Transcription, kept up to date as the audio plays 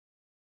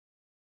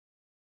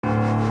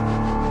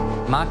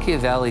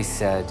Machiavelli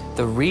said,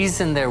 the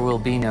reason there will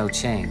be no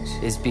change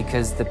is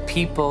because the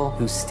people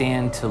who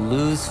stand to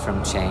lose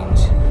from change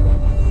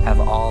have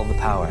all the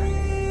power.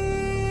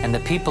 And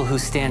the people who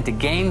stand to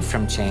gain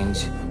from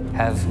change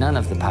have none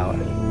of the power.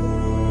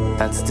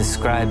 That's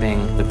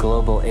describing the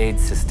global aid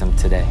system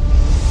today.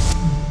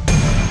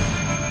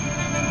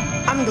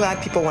 I'm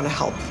glad people want to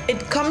help.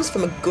 It comes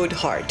from a good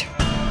heart.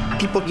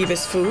 People give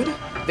us food,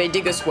 they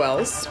dig us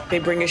wells, they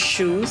bring us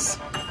shoes,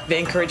 they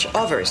encourage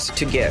others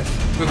to give.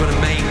 We're going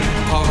to make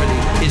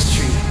poverty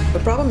history. The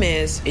problem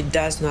is, it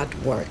does not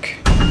work.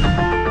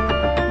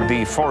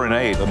 The foreign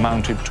aid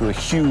amounted to a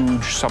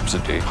huge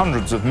subsidy,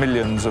 hundreds of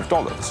millions of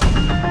dollars.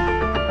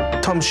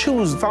 Tom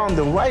Shoes found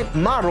the right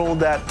model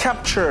that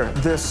captured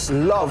this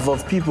love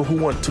of people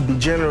who want to be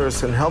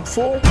generous and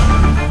helpful.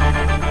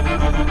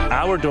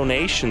 Our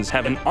donations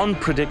have an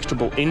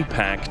unpredictable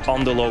impact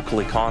on the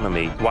local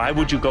economy. Why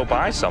would you go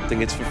buy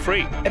something? It's for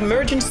free.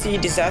 Emergency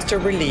disaster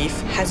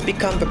relief has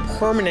become the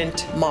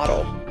permanent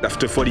model.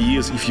 After 40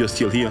 years, if you're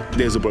still here,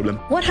 there's a problem.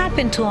 What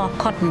happened to our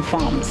cotton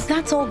farms?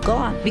 That's all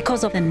gone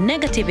because of the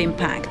negative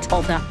impact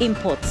of the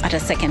imports at a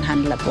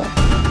second-hand level.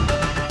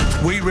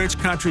 We rich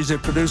countries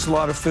that produce a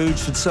lot of food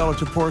should sell it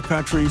to poor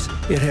countries.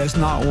 It has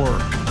not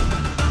worked.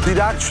 It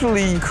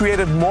actually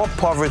created more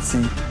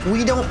poverty.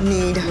 We don't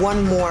need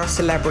one more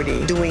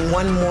celebrity doing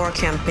one more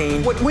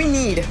campaign. What we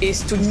need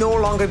is to no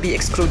longer be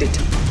excluded.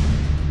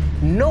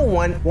 No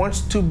one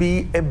wants to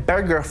be a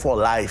beggar for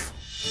life.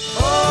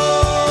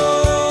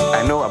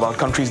 I know about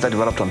countries that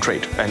developed on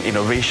trade and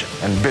innovation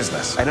and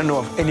business. I don't know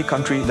of any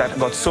country that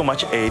got so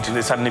much aid and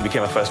it suddenly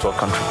became a first world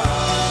country.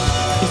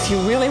 If you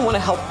really want to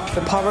help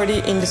the poverty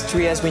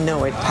industry as we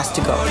know it, has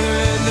to go.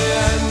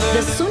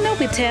 The sooner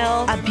we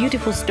tell a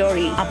beautiful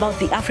story about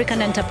the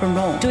African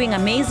entrepreneur doing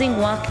amazing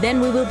work, then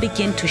we will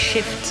begin to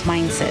shift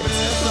mindsets.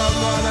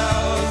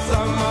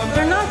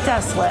 They're not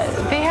desolate.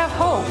 They have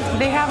hope.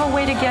 They have a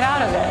way to get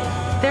out of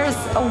it. There's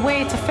a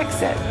way to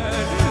fix it.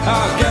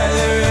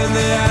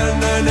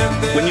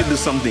 When you do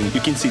something, you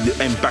can see the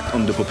impact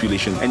on the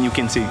population, and you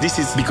can say, this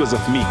is because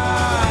of me.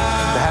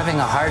 Having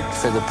a heart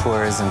for the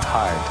poor isn't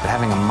hard, but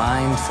having a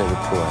mind for the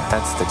poor,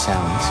 that's the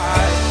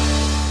challenge.